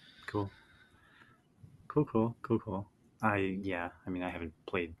Metroid. Cool. Cool, cool, cool, cool. Yeah, I mean, I haven't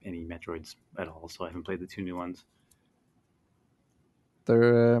played any Metroids at all, so I haven't played the two new ones.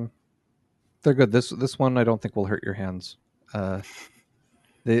 They're they're good. This one I don't think will hurt your hands. Uh,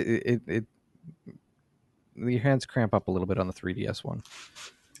 it your hands cramp up a little bit on the 3DS one.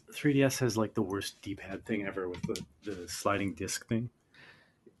 3DS has like the worst D-pad thing ever with the sliding disc thing.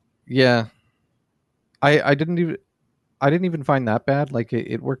 Yeah, I didn't even find that bad. Like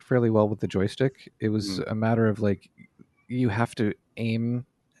it worked fairly well with the joystick. It was Mm, a matter of like you have to aim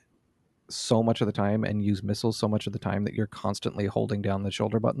so much of the time and use missiles so much of the time that you're constantly holding down the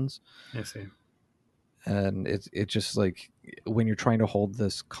shoulder buttons. I see. And it's just like when you're trying to hold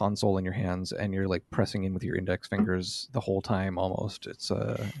this console in your hands and you're like pressing in with your index fingers the whole time almost, it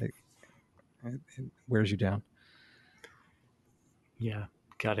wears you down. Yeah,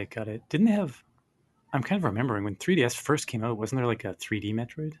 got it, got it. Didn't they have? I'm kind of remembering when 3DS first came out. Wasn't there like a 3D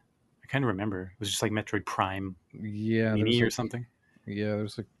Metroid? I kind of remember. It was just like Metroid Prime Yeah, Mini or something,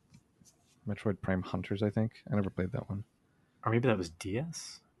 there's like Metroid Prime Hunters. I think I never played that one. or maybe that was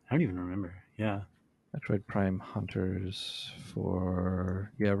DS. I don't even remember. Yeah, Metroid Prime Hunters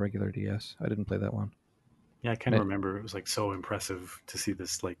for regular DS. I didn't play that one. yeah, I kind of remember. It was like so impressive to see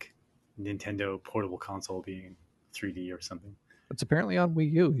this like Nintendo portable console being 3D or something. It's apparently on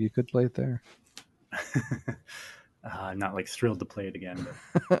Wii U. You could play it there. I'm not like thrilled to play it again,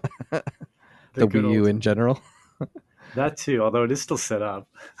 but the The good Wii U old in general. that too. Although it is still set up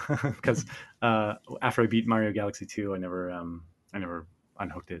because after I beat Mario Galaxy 2, I never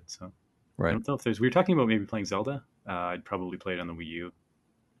unhooked it. So I Right. don't know if there's. We were talking about maybe playing Zelda. I'd probably play it on the Wii U.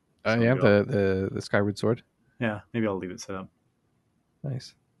 So Yeah, maybe I'll the Skyward Sword. yeah maybe I'll leave it set up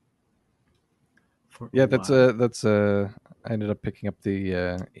Nice. for a Yeah, while. I ended up picking up the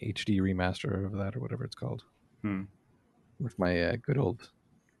HD remaster of that or whatever it's called Hmm. with my good old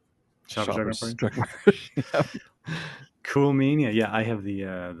Shopper's Drug Shoppers Mart. Drug Mart. Yep. Cool Mania. Yeah, I have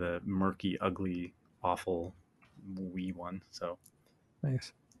the murky, ugly, awful Wii one. So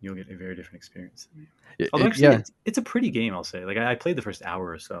Nice. you'll get a very different experience. Although It, actually, yeah. it's a pretty game. I'll say. Like I played the first hour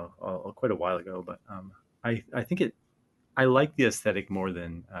or so quite a while ago, but I think I like the aesthetic more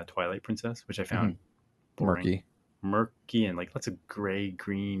than Twilight Princess, which I Mhm. found boring, Murky. murky, and like lots of gray,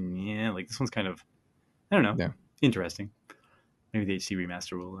 green. Yeah, like this one's kind of I don't know, Yeah. interesting. Maybe the HD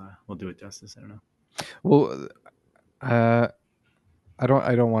remaster will do it justice. I don't know. Well, uh, I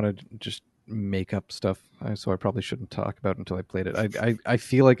don't want to just make up stuff, so I probably shouldn't talk about it until I played it. I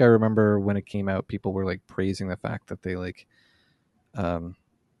feel like I remember when it came out, people were like praising the fact that they like um,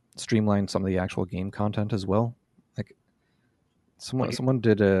 streamlined some of the actual game content as well. Like Like someone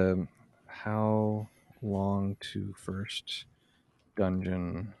did a how long to first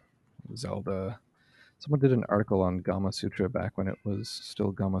dungeon Zelda. Someone did an article on Gama Sutra back when it was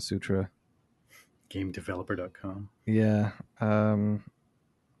still Gama Sutra. GameDeveloper.com. Yeah.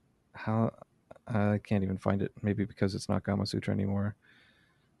 How I can't even find it. Maybe because it's not Gama Sutra anymore.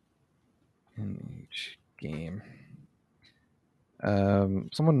 In each game,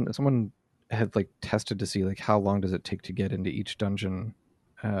 someone had like tested to see like how long does it take to get into each dungeon,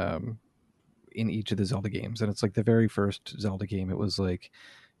 um, in each of the Zelda games, and it's like the very first Zelda game. It was like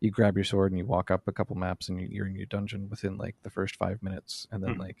you grab your sword and you walk up a couple maps and you're in your dungeon within like the first 5 minutes, and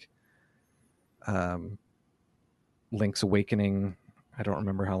then Hmm. like um, Link's Awakening. I don't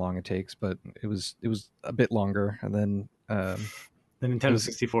remember how long it takes, but it was a bit longer, and then The it Nintendo was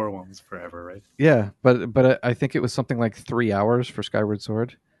 64 one was forever, right? yeah, but I think it was something like 3 hours for Skyward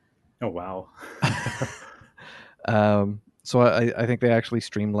Sword. Oh wow. So I think they actually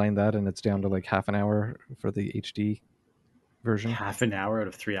streamlined that, and it's down to like half an hour for the HD version. Half an hour out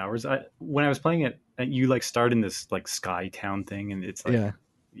of 3 hours. When I was playing it, you like start in this like sky town thing, and it's like Yeah,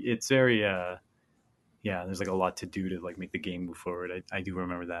 it's very yeah. There's like a lot to do to like make the game move forward. I do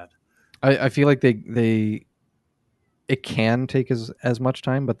remember that. I feel like they it can take as much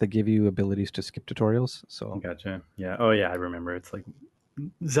time, but they give you abilities to skip tutorials. So Gotcha. Yeah. Oh yeah, I remember. It's like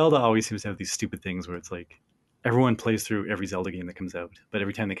Zelda always seems to have these stupid things where it's like everyone plays through every Zelda game that comes out, but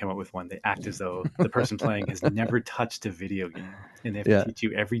every time they come out with one, they act as though the person playing has never touched a video game, and they have to yeah, teach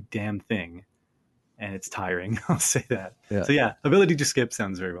you every damn thing, and it's tiring. I'll say that. yeah, So yeah, ability to skip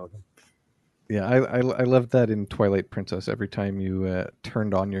sounds very welcome. yeah. I love that in Twilight Princess. Every time you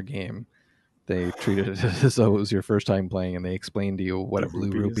turned on your game, they treated it as though it was your first time playing, and they explained to you what The a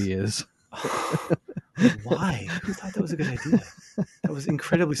blue rupees. rupee is. Like why? Who thought that was a good idea? That was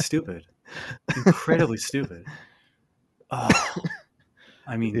incredibly stupid. Incredibly stupid. Oh,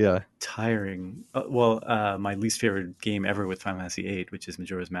 I mean, Yeah, tiring. My least favorite game ever with Final Fantasy VIII, which is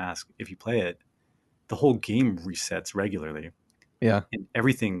Majora's Mask. If you play it, the whole game resets regularly, yeah, and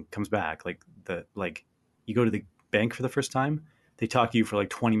everything comes back. Like You go to the bank for the first time, they talk to you for like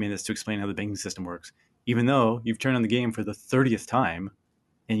 20 minutes to explain how the banking system works, even though you've turned on the game for the 30th time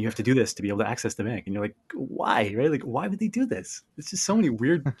and you have to do this to be able to access the bank. And you're like, why? Right? Like, why would they do this? It's just so many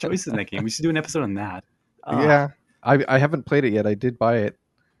weird choices in that game. We should do an episode on that. Yeah, I haven't played it yet. I did buy it.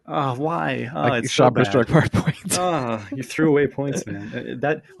 Why? Oh, Like it's so Shoppers bad. Drug Mart points. You threw away points, man.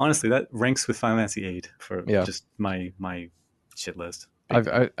 That honestly, that ranks with Final Fantasy VIII for Yeah, just my shit list. Big I've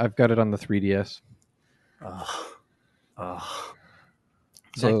time. I've got it on the 3DS. Ugh. Ugh.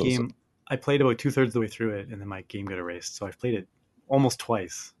 That So game, I played about 2/3 of the way through it, and then my game got erased. So I've played it almost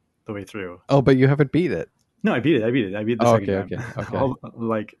twice the way through. oh, but you haven't beat it. No, I beat it. I beat it. I beat it the Oh, second okay, time. okay, okay.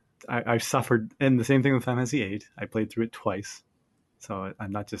 Like I've suffered, and the same thing with Final Fantasy VIII. I played through it twice. So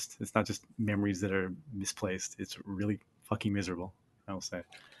I'm not just. It's not just memories that are misplaced. It's really fucking miserable. I will say.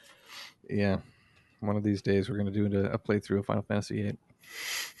 Yeah, one of these days we're gonna do a playthrough of Final Fantasy VIII.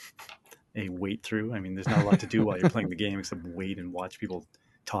 A wait through. I mean, there's not a lot to do while you're playing the game except wait and watch people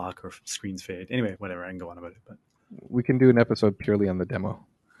talk or screens fade. Anyway, whatever. I can go on about it. But We can do an episode purely on the demo.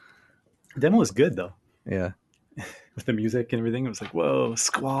 the demo was good though, Yeah, with the music and everything. It was like, whoa,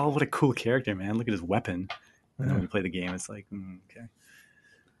 Squall, what a cool character, man! Look at his weapon. And then when you play the game, it's like, okay.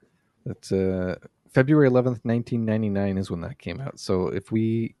 that's February 11th, 1999 is when that came out. So if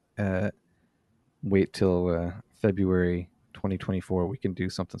we wait till February 2024, we can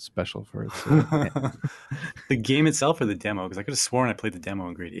do something special for its. The game itself or the demo? Because I could have sworn I played the demo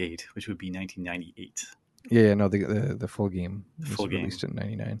in grade 8, which would be 1998. Yeah, no, the full game The was full game. released in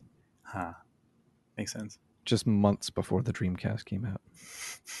 '99, Huh. Makes sense. just months before the Dreamcast came out.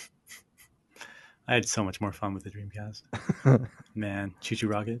 I had so much more fun with the Dreamcast. Man, Choo Choo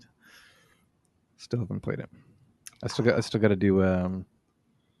Rocket. Still haven't played it. I still got to do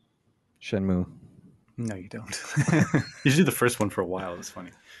Shenmue. No, you don't. You should do the first one for a while. It's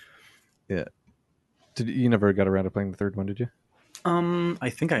funny. Yeah. You never got around to playing the third one, did you? I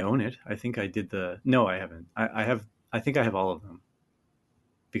think I own it. I think I did the. No, I haven't. I have. I think I have all of them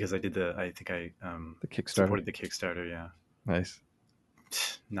because I did the. I think I The Kickstarter. supported the Kickstarter. Yeah. Nice.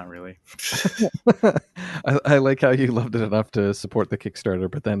 Not really. I like how you loved it enough to support the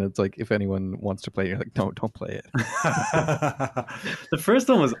Kickstarter, but then it's like if anyone wants to play it, you're like, don't play it. The first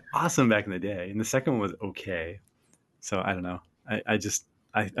one was awesome back in the day, and the second one was okay. So I don't know. I just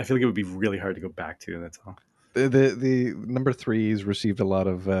I feel like it would be really hard to go back to. That's all. The number threes received a lot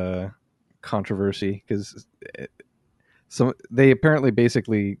of controversy because so they apparently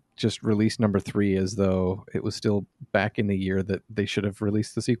basically just released number 3 as though it was still back in the year that they should have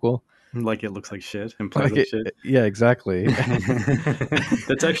released the sequel. Like it looks like shit and plays like shit. Yeah, exactly.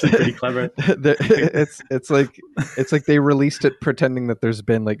 That's actually pretty clever. It's like they released it pretending that there's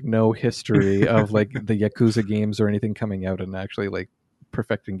been like no history of like the Yakuza games or anything coming out and actually like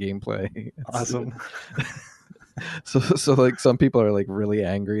perfecting gameplay. Awesome. So like some people are like really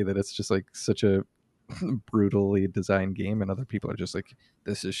angry that it's just like such a brutally designed game, and other people are just like,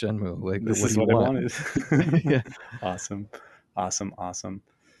 this is Shenmue, like This what is do you what I want? wanted. Yeah. Awesome.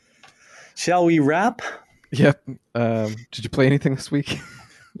 Shall we wrap? Yep. Did you play anything this week?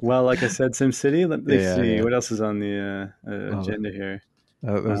 Well, like I said, SimCity. Let me see. Yeah. What else is on the agenda here?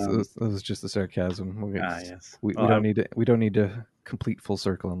 That was just the sarcasm. Yes. We don't need to. We don't need to complete full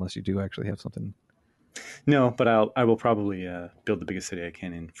circle unless you do actually have something. No, but I will probably build the biggest city I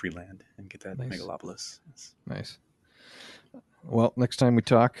can in Freeland and get that Nice. megalopolis. Yes. Nice. Well, next time we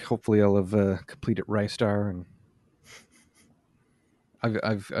talk, hopefully I'll have completed Rystar, and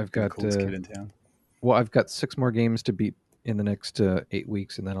I've got Coolest kid in town. well, I've got 6 more games to beat in the next 8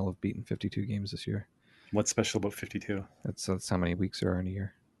 weeks, and then I'll have beaten 52 games this year. What's special about 52? That's how many weeks there are in a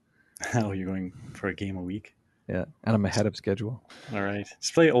year. Oh, you're going for a game a week? Yeah, and I'm ahead of schedule. All right.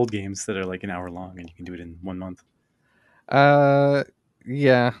 Just play old games that are like an hour long, and you can do it in 1 month.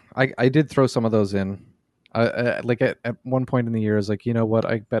 Yeah, I did throw some of those in. Like at one point in the year, I was like, you know what,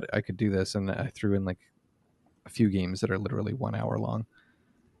 I bet I could do this, and I threw in like a few games that are literally 1 hour long.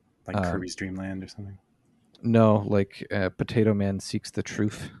 Like Kirby's Dream Land or something. No, like Potato Man Seeks the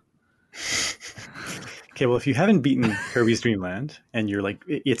Truth. Okay, well, if you haven't beaten Kirby's Dream Land and you're like,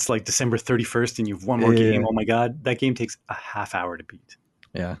 it's like December 31st and you have one more game, oh my God, that game takes a half hour to beat.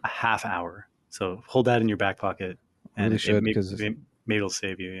 Yeah. A half hour. So hold that in your back pocket. And really should, maybe it'll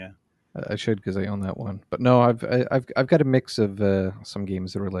save you, yeah. I should because I own that one. But no, I've got a mix of some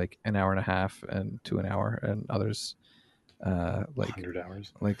games that were like an hour and a half and to an hour, and others like 100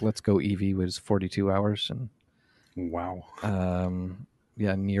 hours. Like Let's Go Eevee was 42 hours, and wow.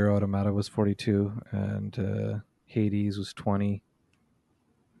 Yeah, Nier Automata was 42, and Hades was 20.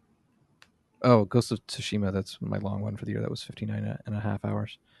 Oh, Ghost of Tsushima, that's my long one for the year. That was 59 and a half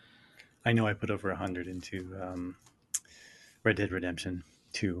hours. I know I put over 100 into Red Dead Redemption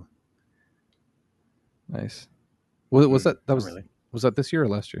 2. Nice. Was that Not really. was that this year or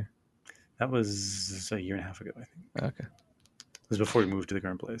last year? That was a year and a half ago, I think. Okay. It was before we moved to the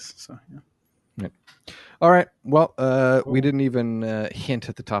current place. So yeah. Yep. All right. Well, we Cool. didn't even hint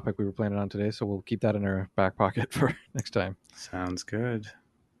at the topic we were planning on today, so we'll keep that in our back pocket for next time. Sounds good.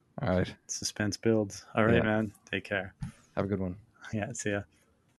 All right. Suspense builds. All right, Yeah. man. Take care. Have a good one. Yeah. See ya.